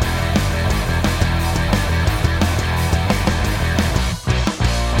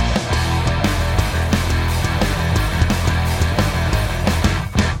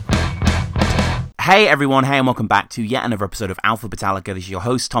Hey everyone, hey and welcome back to yet another episode of Alpha Betallica. This is your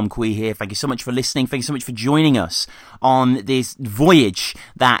host Tom Quee here. Thank you so much for listening. Thank you so much for joining us on this voyage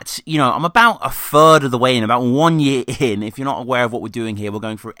that, I'm about a third of the way in, about 1 year in. If you're not aware of what we're doing here, we're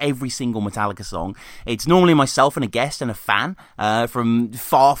going through every single Metallica song. It's normally myself and a guest and a fan from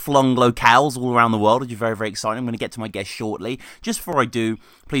far-flung locales all around the world, which is very, very exciting. I'm going to get to my guest shortly. Just before I do,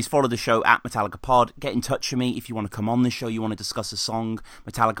 please follow the show at MetallicaPod. Get in touch with me if you want to come on the show, you want to discuss a song,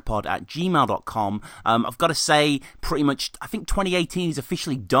 metallicapod@gmail.com. I've got to say, pretty much, I think 2018 is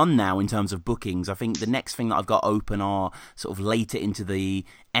officially done now in terms of bookings. I think the next thing that I've got open are sort of later into the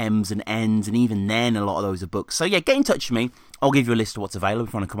M's and N's, and even then a lot of those are booked. So yeah, get in touch with me. I'll give you a list of what's available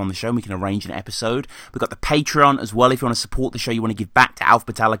if you want to come on the show and we can arrange an episode. We've got the Patreon as well if you want to support the show, you want to give back to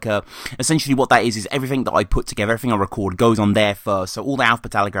Alpha Betallica. Essentially what that is everything that I put together, everything I record goes on there first. So all the Alpha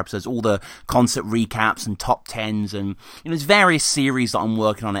Betallica episodes, all the concert recaps and top 10s, and there's various series that I'm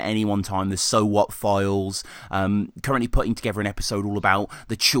working on at any one time. There's So What files. Currently putting together an episode all about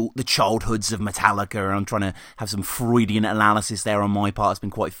the childhoods of Metallica, and I'm trying to have some Freudian analysis there on my part. It's been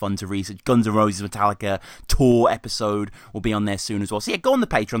quite fun to research. Guns N' Roses Metallica tour episode will be on there soon as well. So yeah, go on the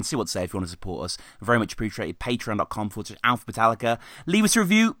Patreon, see what's there if you want to support us. Very much appreciated. Patreon.com/Alpha Betallica. Leave us a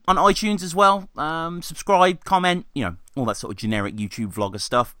review on iTunes as well. Subscribe, comment, all that sort of generic YouTube vlogger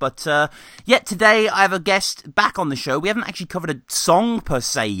stuff. But today I have a guest back on the show. We haven't actually covered a song per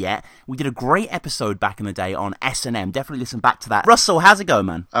se yet. We did a great episode back in the day on S&M. Definitely listen back to that. Russell, how's it going,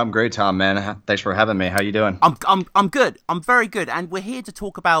 man? I'm great, Tom, man. Thanks for having me. How you doing? I'm good. I'm very good. And we're here to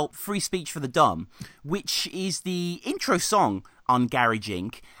talk about Free Speech for the Dumb, which is the intro song on Garage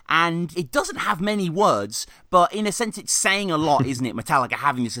Inc. And it doesn't have many words, but in a sense it's saying a lot, isn't it? Metallica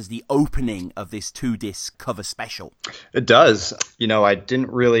having this as the opening of this 2-disc cover special. It does. I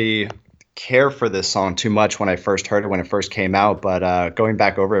didn't really care for this song too much when I first heard it, when it first came out, but going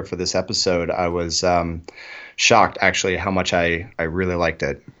back over it for this episode, I was shocked actually how much I really liked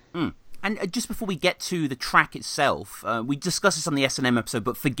it. And just before we get to the track itself, we discussed this on the S&M episode,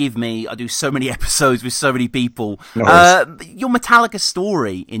 but forgive me, I do so many episodes with so many people. No your Metallica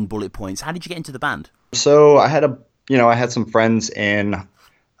story in bullet points, how did you get into the band? So I had some friends in,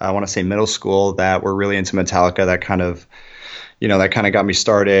 I want to say middle school, that were really into Metallica. That kind of got me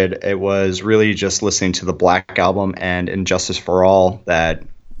started. It was really just listening to the Black Album and Injustice for All that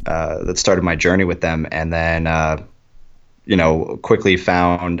started my journey with them. And then, quickly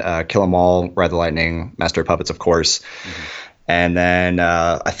found Kill 'Em All, Ride the Lightning, Master of Puppets, of course. Mm-hmm. And then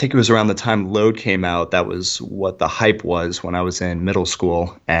I think it was around the time Load came out. That was what the hype was when I was in middle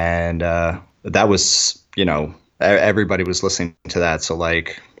school. And that was, everybody was listening to that. So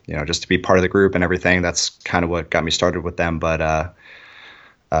just to be part of the group and everything, that's kind of what got me started with them. But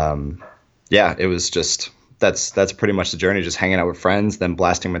it was just... That's pretty much the journey, just hanging out with friends, then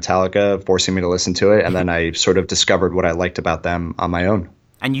blasting Metallica, forcing me to listen to it, and then I sort of discovered what I liked about them on my own.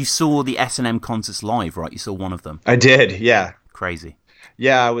 And you saw the S&M concerts live, right? You saw one of them. I did, yeah. Crazy.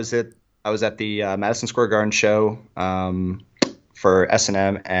 Yeah, I was at the Madison Square Garden show for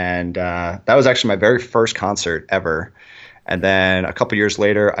S&M, and that was actually my very first concert ever. And then a couple years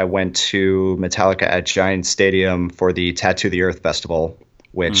later, I went to Metallica at Giant Stadium for the Tattoo the Earth Festival,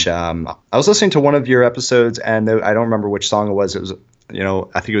 which I was listening to one of your episodes, and I don't remember which song it was. It was,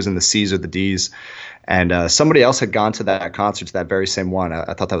 I think it was in the C's or the D's. And somebody else had gone to that concert, to that very same one.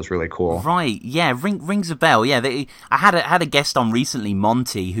 I thought that was really cool. Right, yeah, rings a bell. Yeah, I had a guest on recently,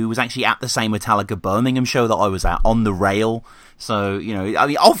 Monty, who was actually at the same Metallica Birmingham show that I was at, on the rail. So,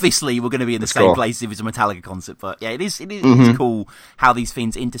 obviously we're going to be in the same place if it's a Metallica concert, but yeah, it is cool how these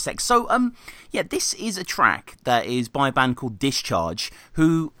things intersect. So, this is a track that is by a band called Discharge,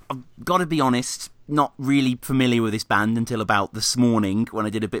 who, I've got to be honest, not really familiar with this band until about this morning when I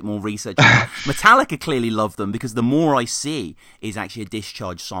did a bit more research. Metallica clearly love them, because The More I See is actually a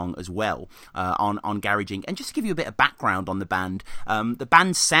Discharge song as well on Garage Inc. And just to give you a bit of background on the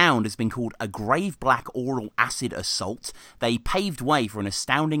band's sound has been called a grave black oral acid assault. They paved way for an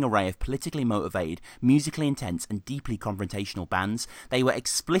astounding array of politically motivated, musically intense and deeply confrontational bands. They were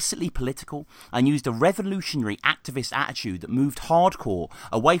explicitly political and used a revolutionary activist attitude that moved hardcore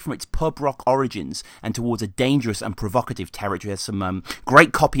away from its pub rock origins and towards a dangerous and provocative territory. There's some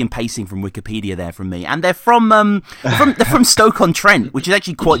great copy and pasting from Wikipedia there from me, and they're from Stoke-on-Trent, which is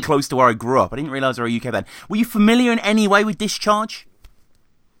actually quite close to where I grew up. I didn't realise they were a UK band. Were you familiar in any way with Discharge?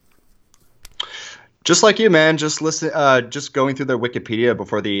 Just like you, man. Just going through their Wikipedia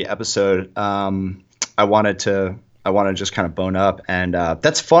before the episode. I wanted to just kind of bone up, and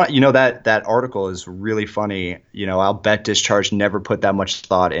that's fun. That article is really funny. I'll bet Discharge never put that much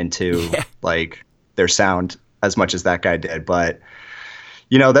thought into their sound as much as that guy did. But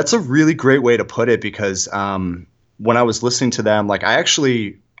That's a really great way to put it because when I was listening to them, like I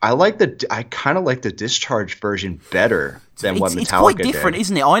kind of like the Discharge version better than what Metallica did. It's quite different,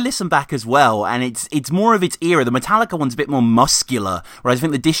 isn't it? I listen back as well, and it's more of its era. The Metallica one's a bit more muscular, whereas I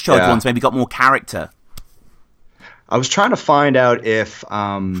think the Discharge one's maybe got more character. I was trying to find out if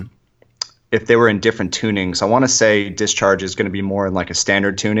they were in different tunings. I want to say Discharge is going to be more in like a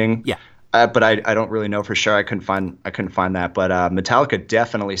standard tuning. Yeah. But I don't really know for sure. I couldn't find that. But Metallica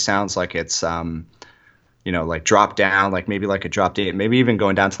definitely sounds like it's like drop down, like maybe like a drop D, maybe even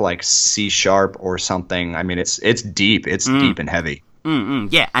going down to like C sharp or something. I mean, it's deep. It's deep and heavy.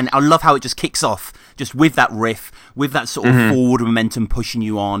 Yeah, and I love how it just kicks off just with that riff, with that sort of forward momentum pushing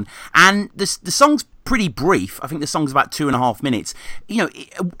you on. And the song's pretty brief. I think the song's about 2.5 minutes.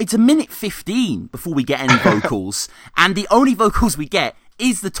 It's 1:15 before we get any vocals, and the only vocals we get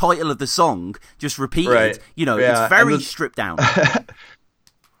is the title of the song just repeated. Right. It's very stripped down.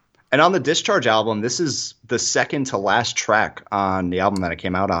 And on the Discharge album, this is the second to last track on the album that it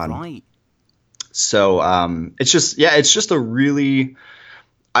came out on. Right. So it's just a really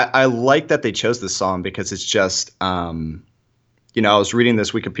I like that they chose this song because it's just I was reading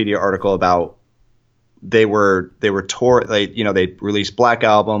this Wikipedia article about they were tour they released Black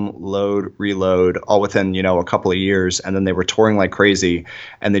Album, Load, Reload all within a couple of years, and then they were touring like crazy,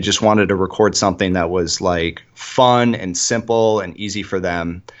 and they just wanted to record something that was like fun and simple and easy for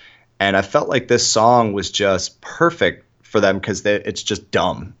them. And I felt like this song was just perfect for them because it's just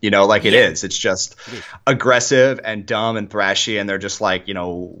dumb, it is. It's just aggressive and dumb and thrashy, and they're just like,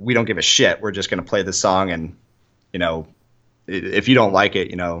 we don't give a shit. We're just going to play this song, and if you don't like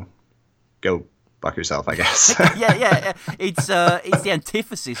it, go fuck yourself, I guess. yeah. It's the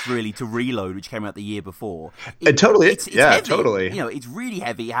antithesis really to Reload, which came out the year before. It totally is. It's Yeah, heavy. totally. It's really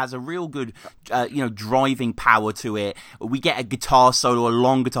heavy. It has a real good, driving power to it. We get a guitar solo, a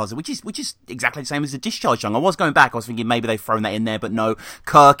long guitar solo, which is exactly the same as the Discharge song. I was going back. I was thinking maybe they've thrown that in there, but no.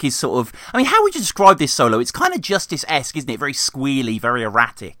 Kirk is sort of. I mean, how would you describe this solo? It's kind of Justice-esque, isn't it? Very squealy, very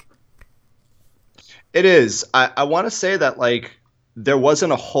erratic. It is. I want to say that there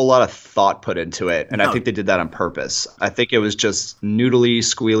wasn't a whole lot of thought put into it, and I think they did that on purpose. I think it was just noodly,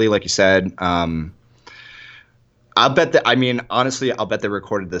 squealy, like you said. I'll bet that. I mean, honestly, I'll bet they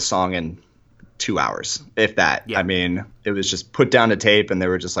recorded this song in 2 hours, if that. Yeah. I mean, it was just put down to tape, and they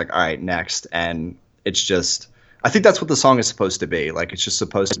were just like, "All right, next." And it's just, I think that's what the song is supposed to be. Like, it's just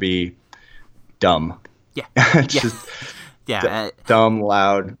supposed to be dumb. Yeah, it's just dumb,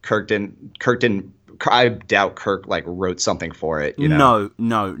 loud. Kirk didn't. I doubt Kirk wrote something for it. No.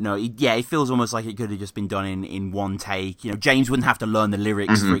 It feels almost like it could have just been done in one take. James wouldn't have to learn the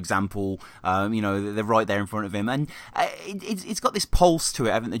lyrics, for example. They're right there in front of him, and it's got this pulse to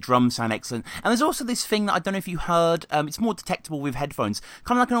it. I think the drums sound excellent, and there's also this thing that I don't know if you heard. It's more detectable with headphones,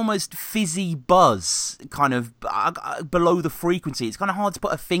 kind of like an almost fizzy buzz, kind of below the frequency. It's kind of hard to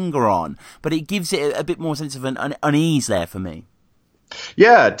put a finger on, but it gives it a bit more sense of an unease there for me.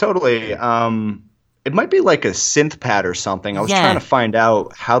 Yeah, totally. It might be like a synth pad or something. I was trying to find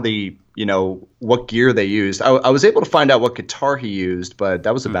out how what gear they used. I was able to find out what guitar he used, but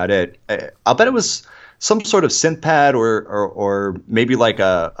that was about it. I'll bet it was some sort of synth pad or maybe like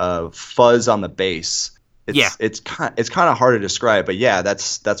a fuzz on the bass. It's kind of hard to describe, but yeah,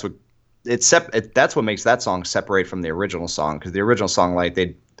 that's what that's what makes that song separate from the original song, because the original song,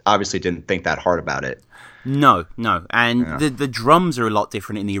 they obviously didn't think that hard about it. No, and the drums are a lot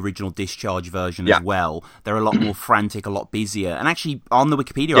different in the original Discharge version as well. They're a lot more frantic, a lot busier, and actually on the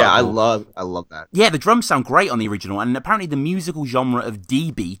Wikipedia article, I love that. Yeah, the drums sound great on the original, and apparently the musical genre of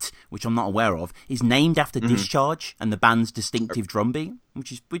D-beat, which I'm not aware of, is named after Discharge and the band's distinctive drum beat,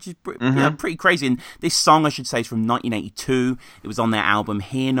 which is pretty crazy. And this song, I should say, is from 1982. It was on their album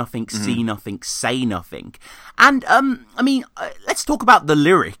Hear Nothing, See Nothing, Say Nothing. And let's talk about the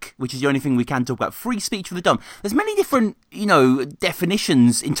lyric, which is the only thing we can talk about. Free speech for the dumb. There's many different,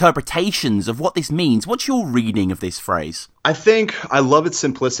 definitions, interpretations of what this means. What's your reading of this phrase? I love its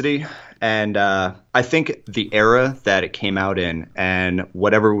simplicity, and I think the era that it came out in and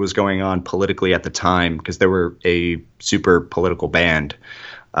whatever was going on politically at the time, because they were a super political band,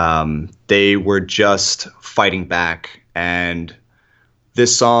 they were just fighting back. And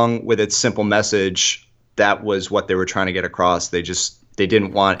this song, with its simple message, that was what they were trying to get across. They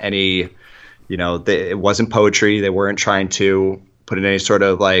didn't want any, it wasn't poetry. They weren't trying to put in any sort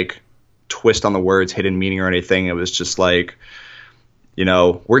of twist on the words, hidden meaning or anything. It was just we're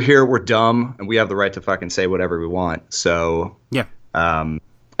here, we're dumb, and we have the right to fucking say whatever we want. So yeah. And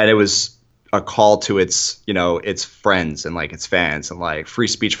it was a call to its friends and its fans, and free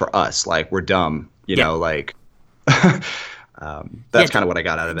speech for us. We're dumb, That's kind of what I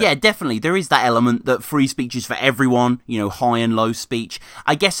got out of it. Yeah, definitely. There is that element that free speech is for everyone, high and low speech.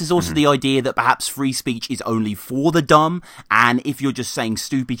 I guess there's also the idea that perhaps free speech is only for the dumb, and if you're just saying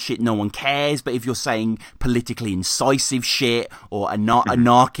stupid shit, no one cares, but if you're saying politically incisive shit or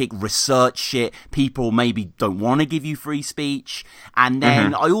anarchic research shit, people maybe don't want to give you free speech. And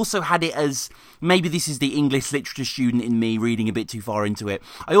then I also had it as, maybe this is the English literature student in me reading a bit too far into it,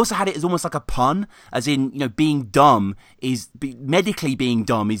 I also had it as almost like a pun, as in, being dumb is, medically being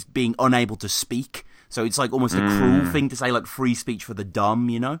dumb is being unable to speak. So it's like almost a cruel thing to say, like free speech for the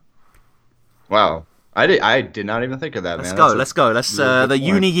dumb, Wow. I did not even think of that, Let's man. go. The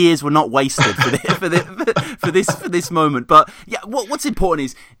uni years were not wasted for this moment. But yeah, what's important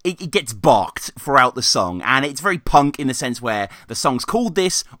is it gets barked throughout the song, and it's very punk in the sense where the song's called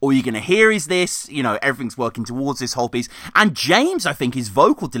this, all you're gonna hear is this. Everything's working towards this whole piece. And James, I think his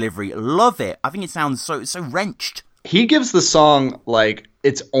vocal delivery, love it. I think it sounds so wrenched. He gives the song like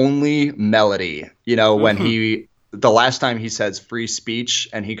its only melody. When the last time he says free speech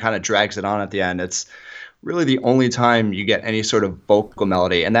and he kind of drags it on at the end, it's really the only time you get any sort of vocal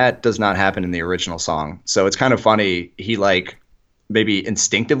melody, and that does not happen in the original song. So it's kind of funny. He maybe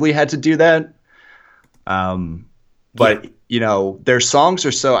instinctively had to do that. But their songs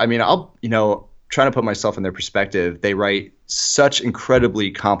are so, I'll, trying to put myself in their perspective. They write such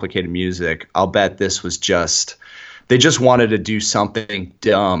incredibly complicated music. I'll bet this was they just wanted to do something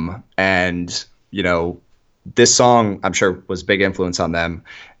dumb, and this song, I'm sure, was a big influence on them,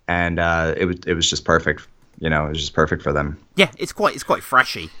 and it was just perfect. It was just perfect for them. Yeah, it's quite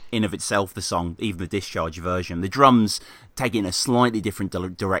freshy in of itself, the song, even the Discharge version. The drums take it in a slightly different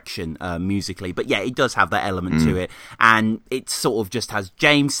direction musically, but yeah, it does have that element to it, and it sort of just has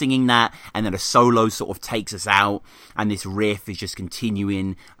James singing that, and then a solo sort of takes us out, and this riff is just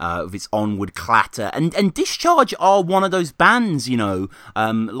continuing with its onward clatter, and Discharge are one of those bands,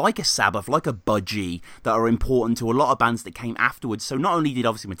 like a Sabbath, like a Budgie, that are important to a lot of bands that came afterwards. So not only did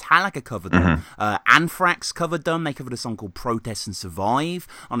obviously Metallica cover them, Anthrax covered them. They covered a song called Protest and Survive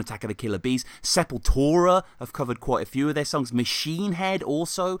on Attack of the Killer Bees. Sepultura have covered quite a few of their songs. Machine Head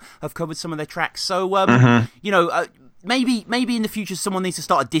also have covered some of their tracks. So, maybe in the future someone needs to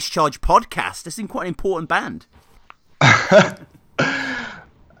start a Discharge podcast. They seem quite an important band.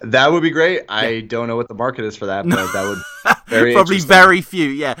 That would be great. I don't know what the market is for that, but that would very probably very few.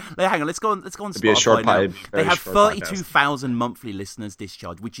 Yeah, hang on. Let's go on Spotify. It'd be a short pipe. They have 32,000 monthly listeners.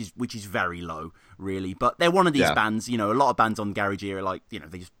 Discharge, which is very low, really. But they're one of these bands. A lot of bands on Garage Era, like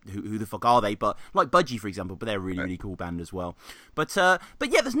they just who the fuck are they? But like Budgie, for example, but they're a really cool band as well. But yeah,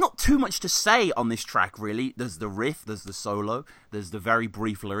 there's not too much to say on this track, really. There's the riff, there's the solo, there's the very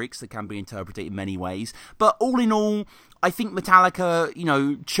brief lyrics that can be interpreted in many ways. But all in all, I think Metallica,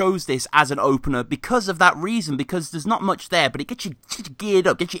 chose this as an opener because of that reason, because there's not much there, but it gets you geared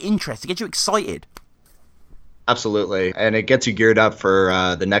up, gets you interested, gets you excited. Absolutely. And it gets you geared up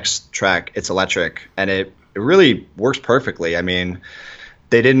for the next track, It's Electric, and it really works perfectly.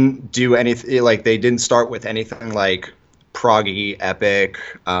 They didn't do anything, they didn't start with anything like proggy, epic,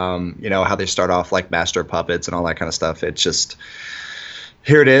 how they start off like Master of Puppets and all that kind of stuff. It's just,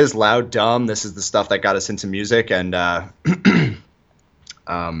 here it is, loud, dumb. This is the stuff that got us into music, and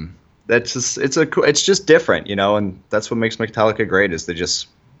that's just it's just different, and that's what makes Metallica great, is they just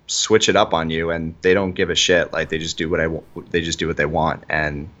switch it up on you, and they don't give a shit. Like, they just do what they want,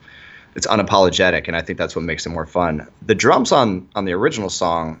 and it's unapologetic, and I think that's what makes it more fun. The drums on the original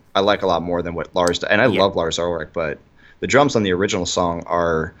song I like a lot more than what Lars does, and I love Lars Ulrich, but the drums on the original song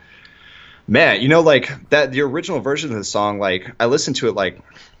are, man, like that, the original version of the song, like I listened to it like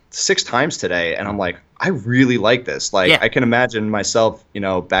 6 times today, and I'm like, I really like this. I can imagine myself,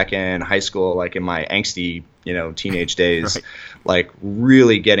 back in high school, like in my angsty, teenage days, right, like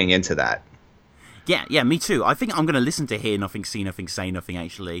really getting into that. Yeah, me too. I think I'm going to listen to Hear Nothing, See Nothing, Say Nothing,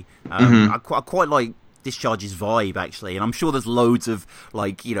 actually. I quite like Discharge's vibe, actually, and I'm sure there's loads of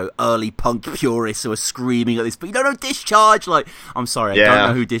early punk purists who are screaming at this, but you don't know Discharge. Like, I'm sorry, I don't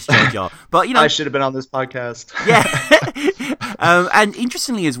know who Discharge are, but I should have been on this podcast. Yeah. And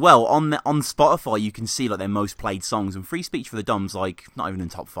interestingly as well, on Spotify you can see their most played songs, and Free Speech for the Dumb's not even in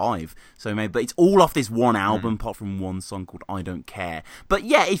top 5. So maybe, but it's all off this one album, apart from one song called I Don't Care. But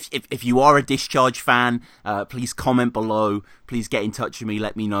yeah, if you are a Discharge fan, please comment below. Please get in touch with me.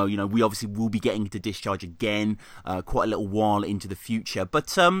 Let me know. We obviously will be getting into Discharge again quite a little while into the future.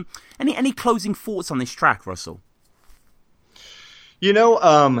 But any closing thoughts on this track, Russell?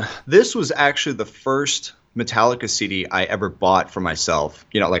 This was actually the first Metallica CD I ever bought for myself,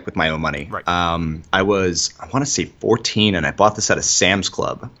 like with my own money. Right. I want to say 14, and I bought this at a Sam's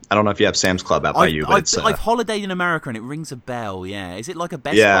Club. I don't know if you have Sam's Club out by you, but I've holidayed in America, and it rings a bell. Yeah, is it like a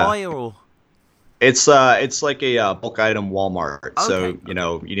Best Yeah. Buy or? It's like a bulk item Walmart. Okay. So,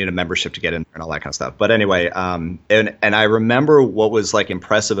 you need a membership to get in there and all that kind of stuff. But anyway, and I remember what was like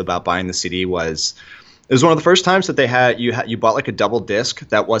impressive about buying the CD was it was one of the first times that they had you bought like a double disc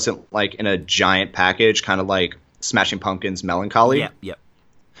that wasn't like in a giant package, kind of like Smashing Pumpkins Melancholy. Yep.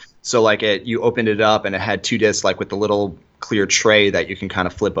 So like you opened it up and it had 2 discs, like with the little clear tray that you can kind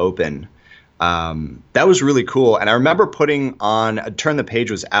of flip open. That was really cool. And I remember putting on Turn the Page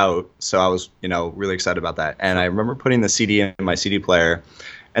was out. So I was, really excited about that. And I remember putting the CD in my CD player,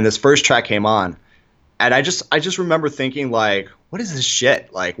 and this first track came on. And I just remember thinking, like, what is this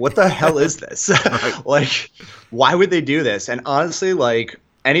shit? Like, what the hell is this? Like, why would they do this? And honestly, like,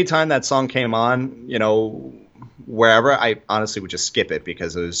 anytime that song came on, wherever, I honestly would just skip it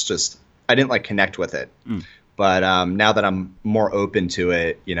because it was just, I didn't like connect with it. But now that I'm more open to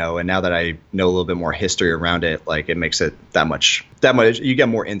it, and now that I know a little bit more history around it, like it makes it that much, you get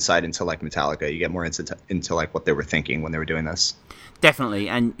more insight into like Metallica. You get more insight into like what they were thinking when they were doing this. Definitely,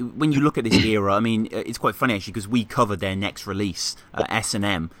 and when you look at this era, I mean, it's quite funny actually because we covered their next release,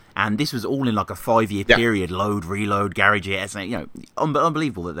 S&M, and this was all in like a 5-year period. Load, reload, garage hit, S&M,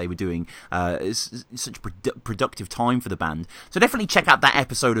 unbelievable that they were doing such productive time for the band. So definitely check out that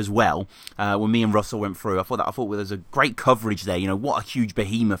episode as well. When me and Russell went through, I thought there was a great coverage there. What a huge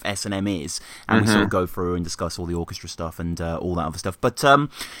behemoth S&M is, and we sort of go through and discuss all the orchestra stuff and all that other stuff. But and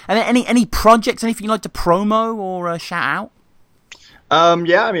any projects, anything you'd like to promo or shout out?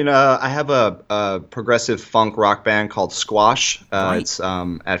 Yeah, I mean, I have a progressive funk rock band called Squash. It's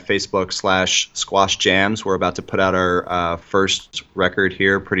at Facebook/Squash Jams. We're about to put out our first record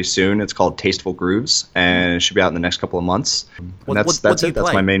here pretty soon. It's called Tasteful Grooves, and it should be out in the next couple of months. And that's it.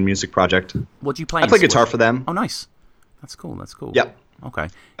 That's my main music project. What do you play? I play guitar for them. Oh, nice. That's cool. Yep. Okay.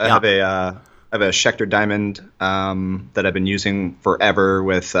 I have a Schecter Diamond that I've been using forever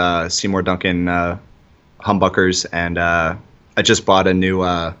with Seymour Duncan humbuckers, and I just bought a new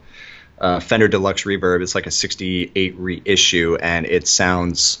Fender Deluxe Reverb. It's like a 68 reissue, and it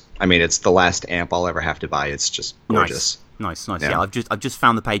sounds, I mean, it's the last amp I'll ever have to buy. It's just gorgeous. Nice. Yeah, I've just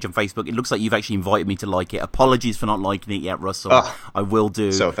found the page on Facebook. It looks like you've actually invited me to like it. Apologies for not liking it yet, Russell. I will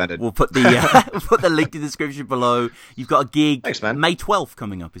do. So offended. We'll put the put the link in the description below. You've got a gig. Thanks, man. May 12th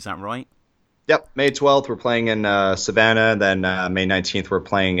coming up. Is that right? Yep, May 12th we're playing in Savannah. Then May 19th we're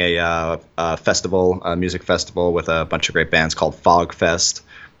playing a music festival with a bunch of great bands called Fog Fest.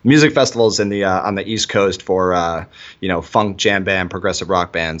 Music festivals on the East Coast for funk, jam band, progressive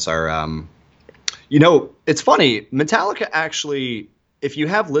rock bands are. It's funny. Metallica actually, if you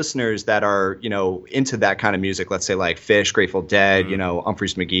have listeners that are into that kind of music, let's say like Phish, Grateful Dead,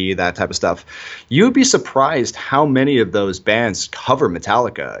 Humphreys McGee, that type of stuff, you would be surprised how many of those bands cover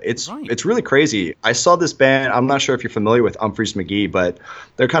Metallica. It's really crazy. I saw this band. I'm not sure if you're familiar with Humphreys McGee, but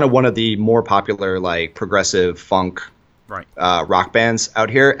they're kind of one of the more popular like progressive funk rock bands out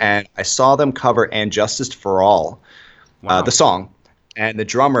here, and I saw them cover "And Justice for All," the song, and the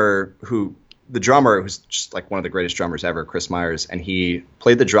drummer who's just like one of the greatest drummers ever, Chris Myers, and he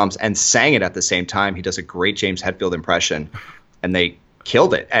played the drums and sang it at the same time. He does a great James Hetfield impression, and they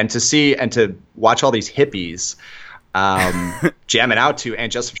killed it. And to watch all these hippies jamming out to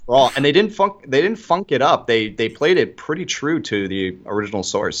 "And Justice for All," and they didn't funk it up. They played it pretty true to the original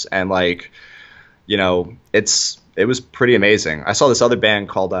source, and it was pretty amazing. I saw this other band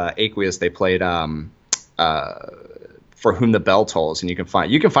called Aqueous. They played For Whom the Bell Tolls, and you can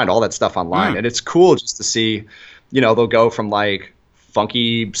find all that stuff online, and it's cool just to see, they'll go from like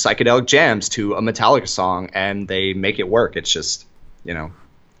funky psychedelic jams to a Metallica song, and they make it work. It's just,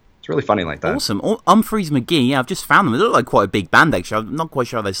 it's really funny like that. Awesome. Humphreys McGee, yeah, I've just found them. They look like quite a big band, actually. I'm not quite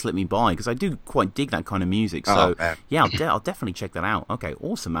sure how they slipped me by, because I do quite dig that kind of music. So, yeah, I'll definitely check that out. Okay,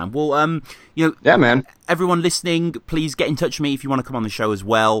 awesome, man. Well, yeah, man. Everyone listening, please get in touch with me if you want to come on the show as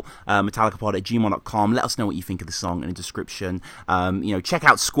well. MetallicaPod@gmail.com. Let us know what you think of the song in the description. Check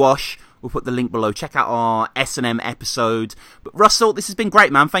out Squash. We'll put the link below. Check out our S&M episode. But Russell, this has been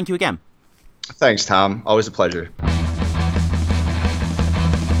great, man. Thank you again. Thanks, Tom. Always a pleasure.